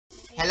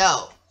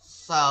Hello.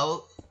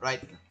 So, right,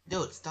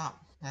 dude,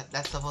 stop.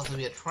 That's supposed to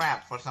be a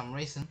trap for some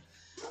reason.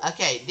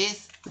 Okay,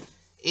 this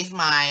is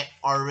my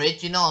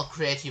original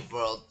creative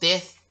world.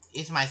 This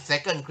is my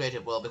second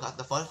creative world because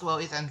the first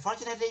world is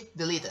unfortunately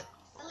deleted.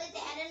 I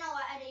don't know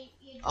what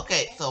you do.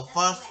 Okay, so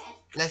first,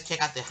 let's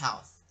check out the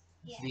house.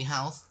 Yeah. The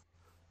house.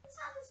 This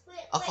house is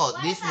weird. Of Wait, course,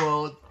 what this is that?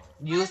 world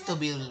used to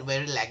be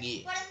very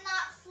laggy. But it's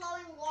not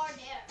flowing water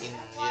there. In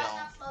Water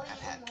not flowing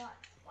I've had. anymore.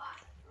 Why?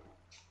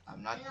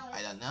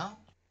 I don't know.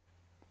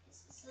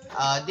 It's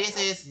a This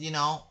is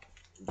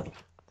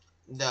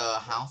the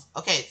house.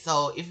 Okay,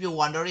 so if you're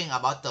wondering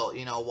about the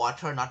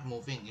water not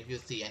moving, if you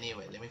see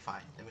anyway, let me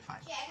find.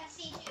 Yeah, I can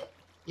see too.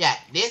 Yeah,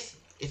 this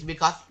is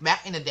because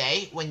back in the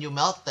day when you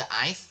melt the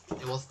ice,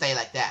 it will stay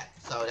like that.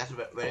 So that's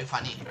very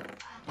funny.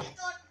 I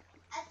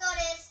thought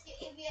it's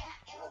if you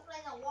ever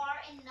place a water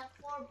in the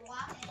floor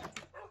block and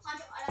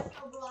 100 other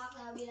floor blocks,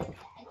 it'll be like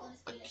that. I thought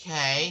it's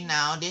Okay,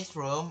 now this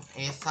room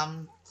is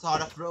some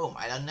sort of room.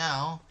 I don't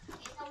know.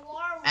 It's a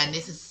war room. And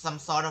this is some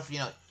sort of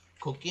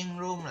cooking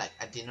room, like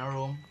a dinner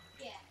room.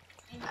 Yeah.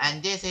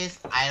 And this is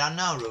I don't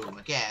know room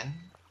again.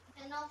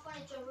 There's no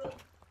furniture room.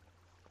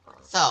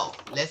 So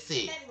let's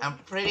see. I'm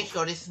pretty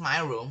sure this is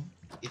my room.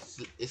 It's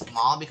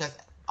small because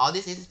all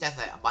this is just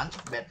a bunch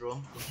of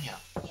bedrooms in here.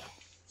 Yeah.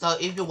 So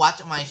if you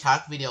watch my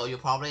shark video, you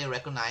probably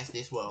recognize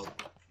this world.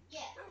 Yeah.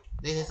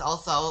 This is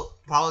also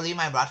probably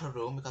my brother's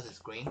room because it's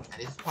green, and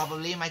this is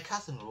probably my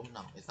cousin's room.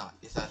 No, it's not.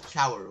 It's a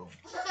shower room.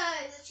 It's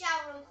a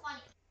shower room,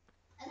 funny.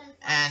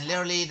 And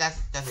literally that's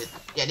it.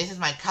 Yeah, this is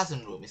my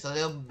cousin's room. It's a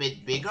little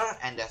bit bigger,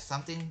 and there's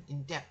something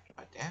in depth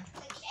right there.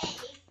 It's a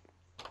cave.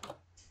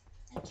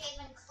 A cave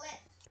and cliff.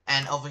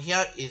 And over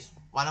here is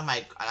one of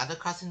my another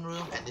cousin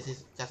room, and this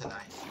is just an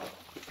ice.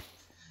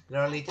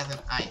 Literally just an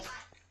ice.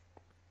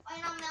 Why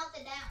not melt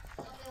it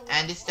down?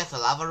 And this is just a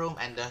lava room,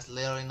 and there's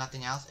literally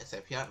nothing else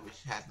except here,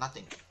 which has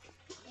nothing.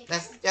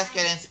 Let's just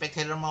get in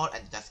spectator mode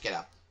and just get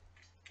up.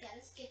 Yeah,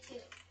 let's get to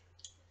it.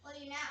 What are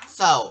you now?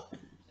 So,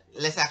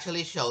 let's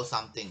actually show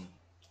something.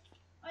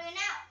 What are you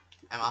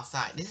now? I'm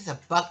outside. This is a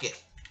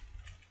bucket.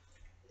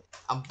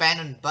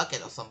 Abandoned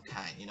bucket of some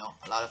kind,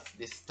 a lot of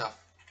this stuff.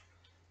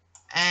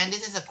 And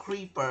this is a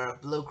creeper,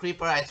 blue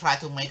creeper. I tried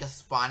to make a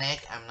spawn egg.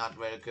 I'm not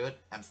very good.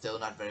 I'm still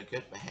not very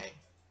good, but hey.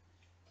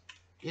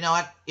 You know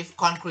what? If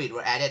concrete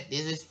were added,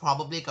 this is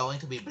probably going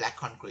to be black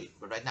concrete.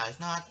 But right now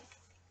it's not.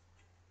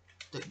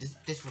 Dude,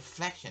 this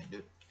reflection,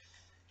 dude.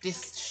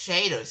 This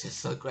shader is just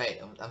so great.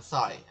 I'm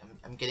sorry.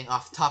 I'm getting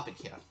off topic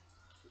here.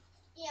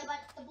 Yeah, but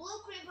the blue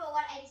creeper,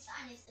 what I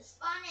designed is the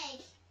spawn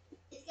egg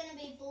is gonna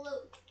be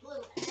blue,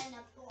 and then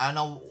the I don't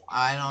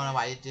know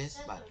why it is,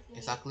 but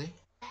exactly.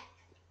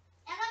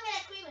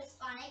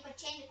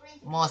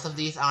 Most of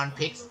these aren't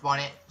pig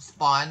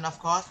spawn, of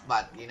course,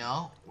 but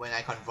when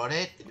I convert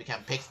it, it became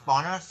pig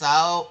spawner.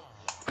 So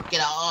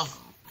get off,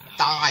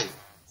 die.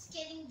 It's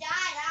getting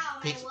died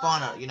out. Pig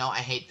spawner, I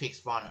hate pig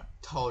spawner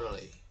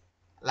totally.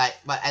 Like,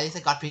 but at least I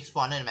got pig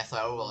spawner in my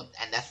survival world,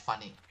 and that's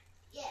funny.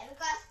 Yeah,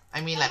 because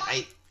I mean, like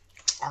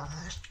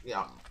you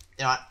know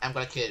what? I'm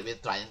gonna kill it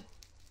with trident.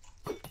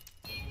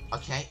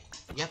 Okay,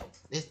 yep.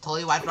 This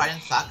totally why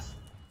trident sucks.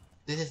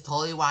 This is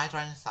totally why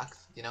trident sucks.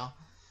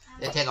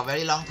 They take a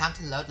very long time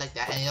to load like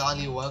that, and it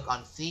only work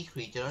on sea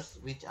creatures,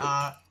 which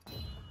are,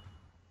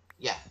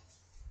 yeah,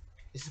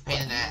 it's a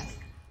pain in the ass.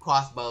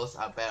 Crossbows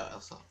are better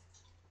also.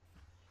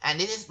 And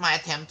this is my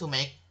attempt to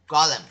make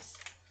golems.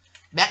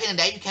 Back in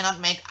the day, you cannot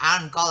make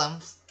iron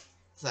golems,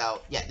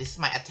 so yeah, this is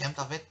my attempt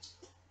of it.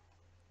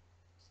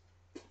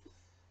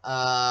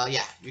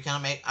 Yeah, you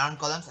cannot make iron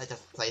golems. I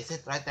just place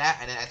it right there,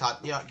 and then I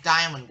thought,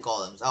 diamond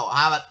golems. Oh,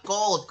 how about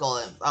gold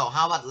golems? Oh,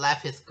 how about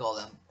lapis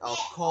golem? Oh,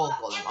 yeah, coal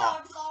golem.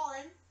 Oh.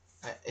 Golem.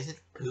 Is it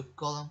poop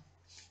golem?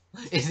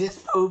 Is this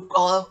poop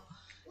golem?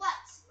 What?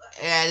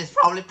 Yeah, it's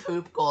probably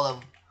poop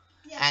golem.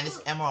 Yeah, and poop.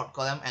 It's emerald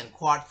golem and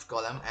quartz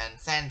golem and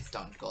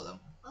sandstone golem.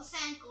 Oh,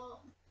 sand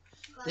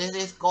golem. This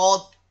is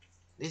gold.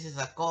 This is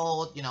a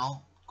gold,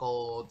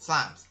 gold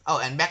slimes. Oh,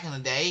 and back in the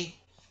day,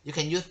 you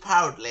can use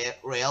powered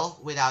rail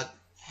without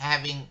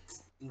having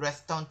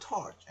redstone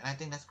torch, and I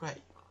think that's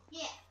great.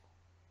 Yeah.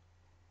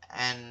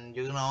 And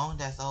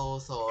there's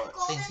also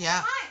things here.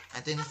 Slime.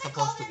 I think it's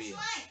supposed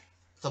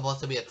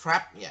to be a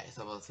trap. Yeah, it's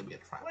supposed to be a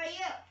trap. Where are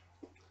you?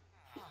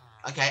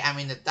 Okay, I'm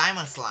in the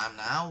diamond slime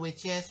now,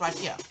 which is right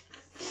here.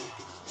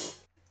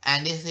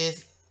 And this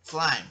is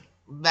slime.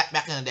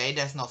 Back in the day,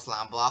 there's no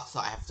slime block, so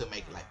I have to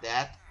make it like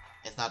that.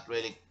 It's not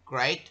really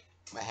great,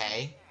 but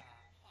hey.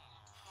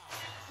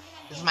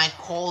 This is my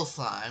coal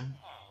slime.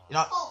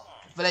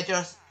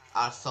 Villagers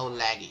are so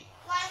laggy.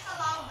 Why is a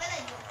lot of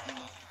villagers in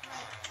this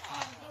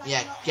place?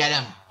 Yeah, get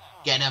him.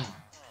 Get him.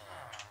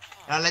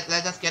 Let's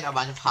just get a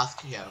bunch of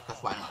husks here,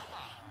 because why not?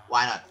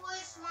 Why not?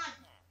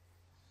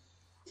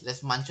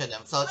 Let's munch at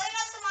them. So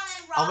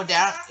over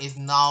there is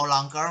no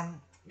longer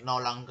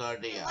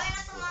the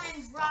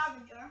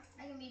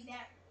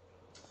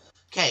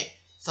okay,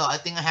 so I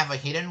think I have a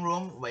hidden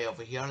room way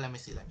over here. Let me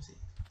see.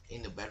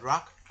 In the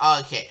bedrock.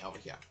 Okay, over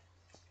here.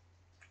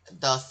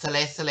 The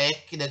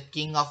Select, the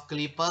king of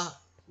Clipper,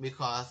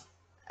 because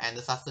and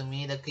the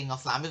Sasumi, the king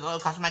of slime,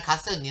 because my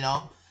cousin, you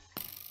know,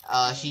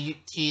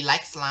 she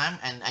likes slime,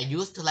 and I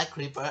used to like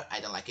creeper. I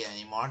don't like it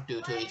anymore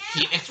due to it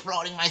keep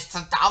exploding my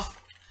stuff.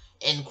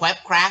 In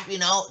Webcraft, you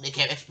know, they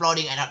kept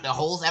exploding and the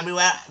holes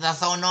everywhere. That's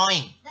so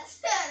annoying. That's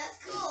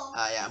cool.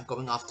 Yeah, I'm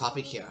going off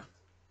topic here.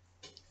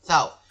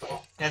 So,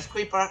 there's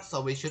creeper,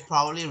 so we should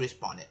probably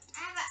respawn it. I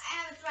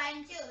have a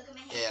trident too. Look at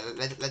my hand.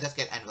 Yeah, let's just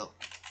get anvil.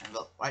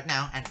 Anvil. Right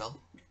now,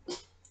 anvil. I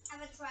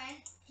have a trident.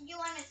 You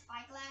want a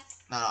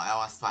spyglass? No, I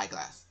want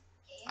spyglass.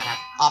 Okay, I have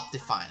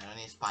Optifine. I don't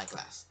need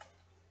spyglass.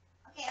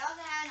 Okay, I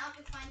also have an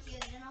Optifine too.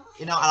 I don't know.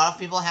 You know, a lot of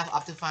people have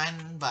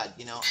Optifine, but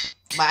you know,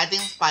 but I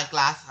think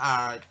spyglass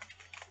are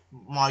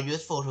more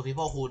useful to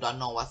people who don't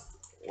know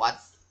what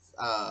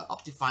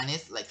Optifine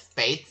is, like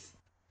spades.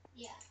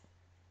 Yeah.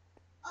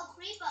 Oh,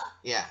 creeper.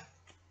 Yeah.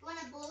 You want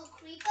a blue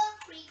creeper?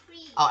 Creep.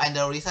 Oh, and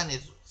the reason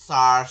is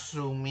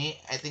sashimi.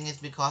 I think it's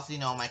because, you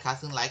know, my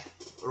cousin likes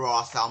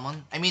raw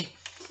salmon. I mean,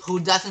 who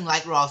doesn't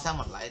like raw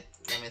salmon, right?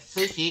 I mean,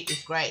 sushi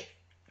is great.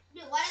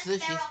 Dude, what is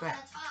Sushi there is up on great.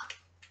 the top?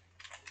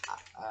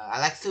 I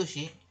like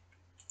sushi.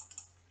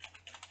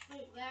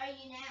 Wait, where are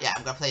you now? Yeah,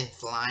 I'm gonna play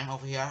slime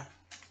over here.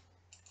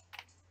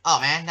 Oh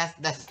man,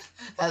 that's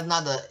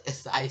not the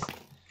size.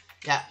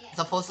 Yeah, Yeah.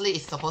 supposedly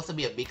it's supposed to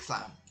be a big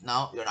slime.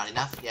 No, you're not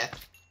enough yet.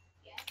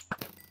 Yeah.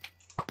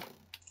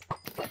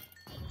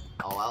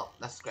 Oh well,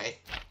 that's great.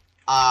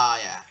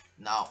 Yeah.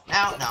 No.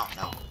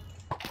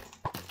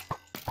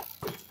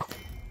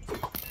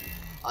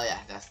 Oh yeah,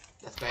 that's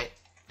great.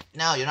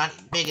 No, you're not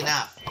big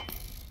enough.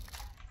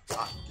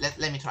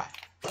 Let me try.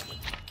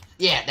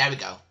 Yeah, there we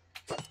go.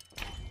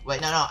 Wait,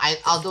 no,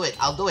 I'll do it.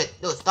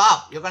 Dude,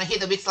 stop! You're gonna hit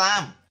the big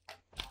slime.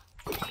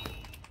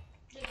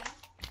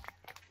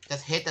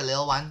 Just hit the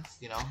little ones,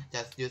 you know.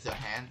 Just use your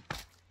hand.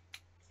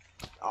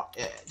 Oh,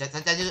 yeah, just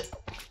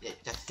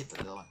hit the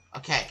little one.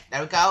 Okay,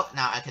 there we go.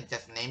 Now I can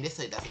just name this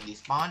so it doesn't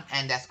despawn,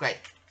 and that's great.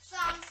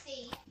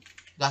 Somsi.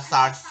 Got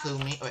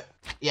Sashimi. Wait,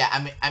 yeah,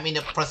 I'm in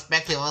the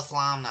perspective of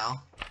slime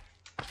now.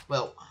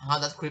 Well, how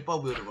does creeper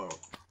build work?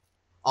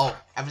 Oh,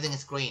 everything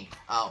is green.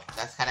 Oh,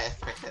 that's kinda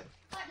expected.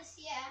 What is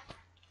here?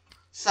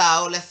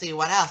 So let's see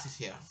what else is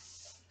here.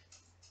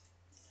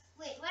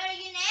 Wait, where are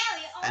you now?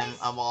 You're always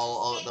I'm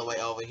all the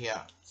way over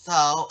here.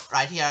 So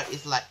right here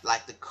is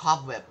like the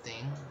cobweb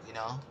thing, you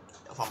know,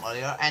 from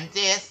earlier. And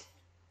this,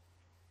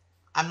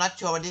 I'm not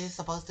sure what this is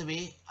supposed to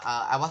be.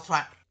 I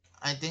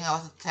think I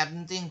was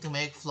attempting to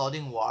make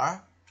floating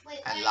water. Wait,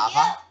 and where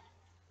lava.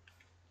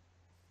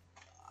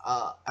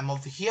 are you? I'm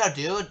over here,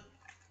 dude.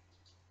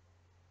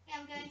 Yeah,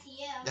 I'm going to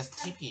you. That's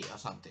TP or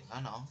something. I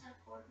don't know.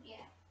 Yeah.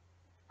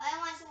 I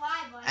want to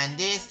survive, boy. And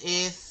this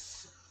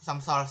is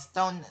some sort of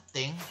stone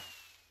thing.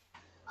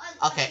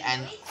 Oh, Okay, Bungie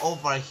and noise?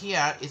 over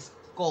here is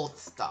gold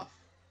stuff.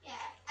 Yeah,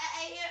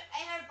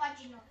 I heard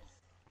Bungie noise.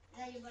 Is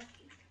that your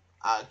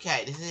Bungie?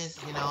 Okay, this is,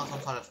 you know,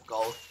 some sort of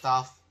gold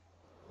stuff,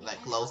 like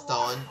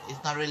glowstone.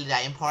 It's not really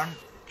that important,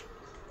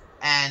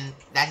 and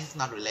that is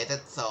not related,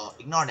 so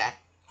ignore that.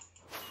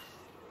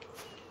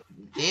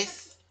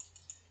 This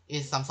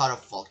is some sort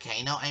of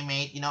volcano I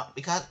made, you know,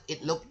 because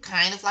it looked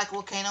kind of like a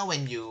volcano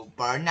when you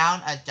burn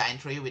down a giant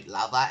tree with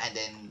lava and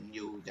then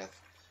you just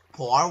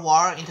pour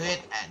water into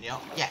it, and you know,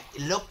 yeah,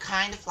 it looked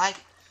kind of like,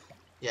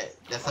 yeah,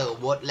 there's a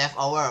wood left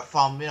over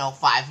from, you know,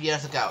 5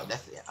 years ago.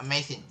 That's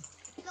amazing.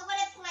 Look what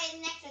I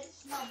played next to the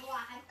snow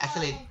block.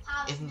 Actually,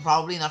 it's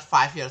probably not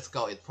 5 years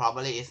ago, it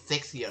probably is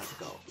 6 years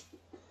ago.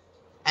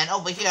 And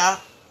over here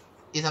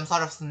is some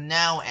sort of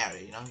snow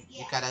area, you know,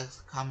 you gotta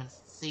come and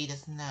see the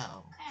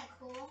snow. Kinda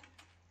cool.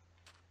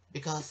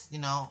 Because, you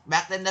know,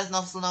 back then there's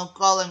no snow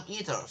golem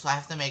either, so I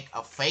have to make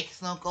a fake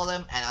snow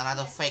golem and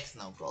another fake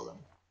snow golem.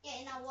 Yeah,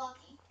 you're not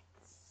walking.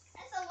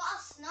 That's a lot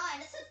of snow,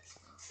 and it's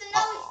snow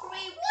is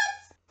free.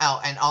 What?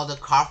 Oh, and all the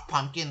carved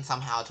pumpkin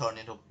somehow turned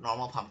into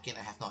normal pumpkin.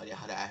 I have no idea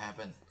how that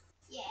happened.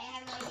 Yeah, I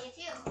have no idea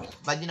too.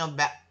 But you know,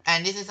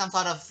 and this is some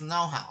sort of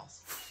snow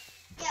house.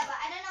 Yeah, but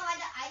I don't know why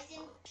the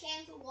icing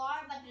came to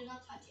water, but do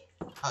not touch it.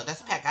 Oh,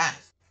 that's pack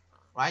ice.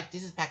 Right?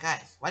 This is pack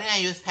ice. Why didn't I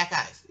use pack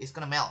ice? It's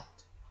gonna melt.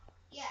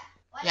 Yeah.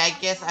 Yeah, I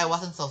guess I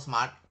wasn't so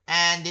smart.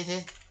 And this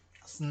is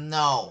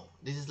snow.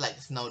 This is like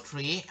snow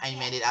tree. I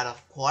made it out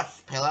of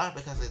quartz pillar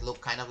because it looked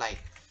kind of like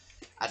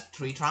a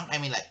tree trunk. I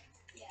mean, like,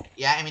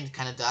 yeah, I mean, it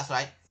kind of does,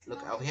 right?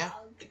 Look over here.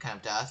 It kind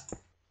of does.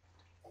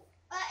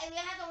 But if you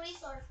have a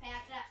resource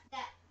pack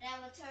that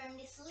will turn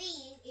this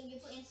leaf if you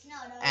put in snow.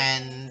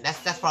 And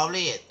that's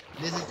probably it.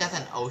 This is just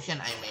an ocean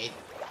I made.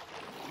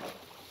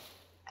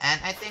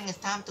 And I think it's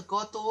time to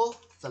go to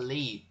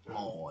sleep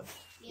mode.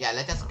 Yeah,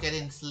 let's just get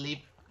in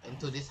sleep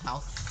into this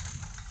house.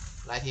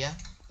 Right here.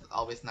 It's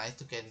always nice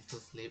to get into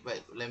sleep.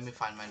 Wait, let me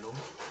find my room.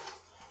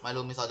 My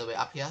room is all the way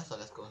up here, so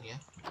let's go here.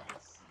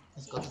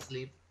 Let's go to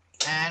sleep.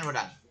 And we're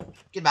done.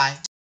 Goodbye.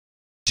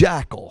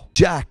 Jackal,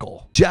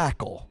 jackal,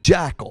 jackal,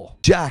 jackal,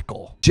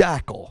 jackal,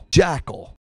 jackal, jackal.